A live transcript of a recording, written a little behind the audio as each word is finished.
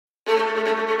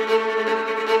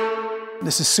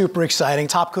This is super exciting.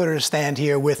 Topcoder to stand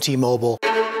here with T-Mobile.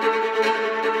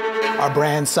 Our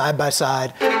brands side by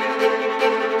side.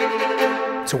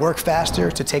 To work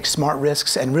faster, to take smart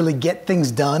risks, and really get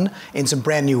things done in some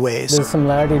brand new ways. There's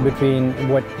similarity between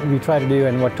what we try to do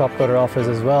and what Topcoder offers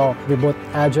as well. We're both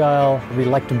agile, we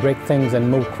like to break things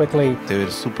and move quickly. They were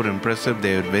super impressive,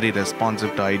 they were very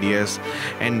responsive to ideas,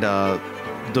 and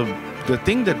the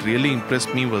thing that really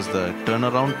impressed me was the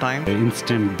turnaround time. The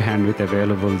instant bandwidth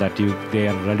available that they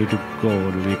are ready to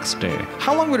go next day.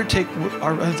 How long would it take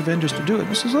our other vendors to do it?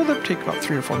 This is, oh, that'll take about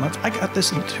 3 or 4 months. I got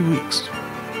this in 2 weeks.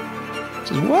 I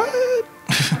says, what?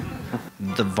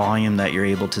 The volume that you're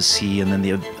able to see and then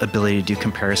the ability to do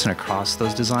comparison across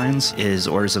those designs is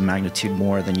orders of magnitude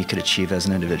more than you could achieve as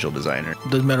an individual designer.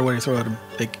 Doesn't matter what you throw at them,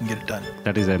 they can get it done.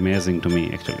 That is amazing to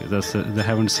me, actually. They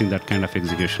haven't seen that kind of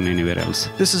execution anywhere else.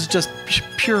 This is just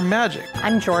pure magic.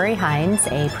 I'm Jory Hines,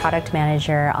 a product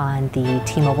manager on the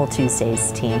T-Mobile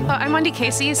Tuesdays team. I'm Wendy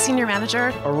Casey, senior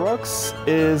manager. Arux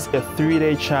is a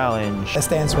 3-day challenge. That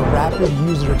stands for Rapid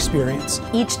User Experience.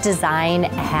 Each design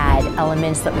had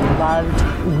elements that we loved.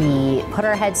 We put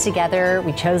our heads together,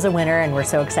 we chose a winner, and we're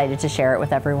so excited to share it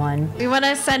with everyone. We want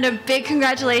to send a big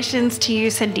congratulations to you,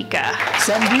 Sandika.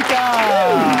 Sandika!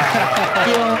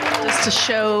 Just to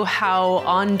show how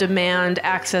on-demand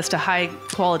access to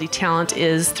high-quality talent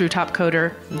is through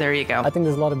Topcoder. There you go. I think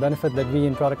there's a lot of benefit that we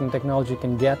in product and technology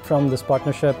can get from this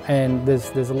partnership, and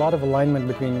there's a lot of alignment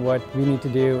between what we need to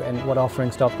do and what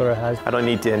offerings Topcoder has. I don't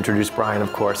need to introduce Brian,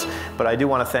 of course, but I do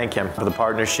want to thank him for the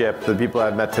partnership, the people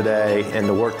I've met today, and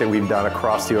the work that we've done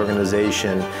across the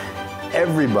organization.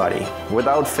 Everybody,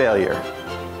 without failure,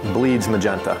 bleeds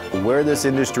magenta. Where this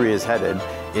industry is headed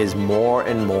is more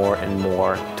and more and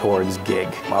more towards gig.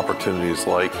 Opportunities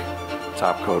like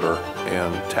Topcoder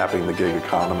and tapping the gig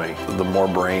economy. The more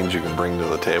brains you can bring to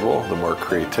the table, the more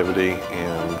creativity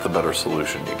and the better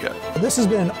solution you get. This has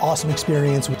been an awesome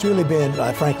experience. It's really been,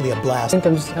 frankly, a blast.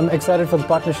 I'm excited for the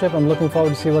partnership. I'm looking forward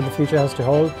to see what the future has to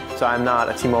hold. So I'm not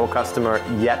a T-Mobile customer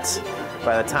yet.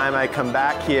 By the time I come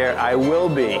back here, I will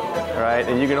be, all right?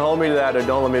 And you can hold me to that or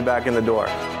don't let me back in the door.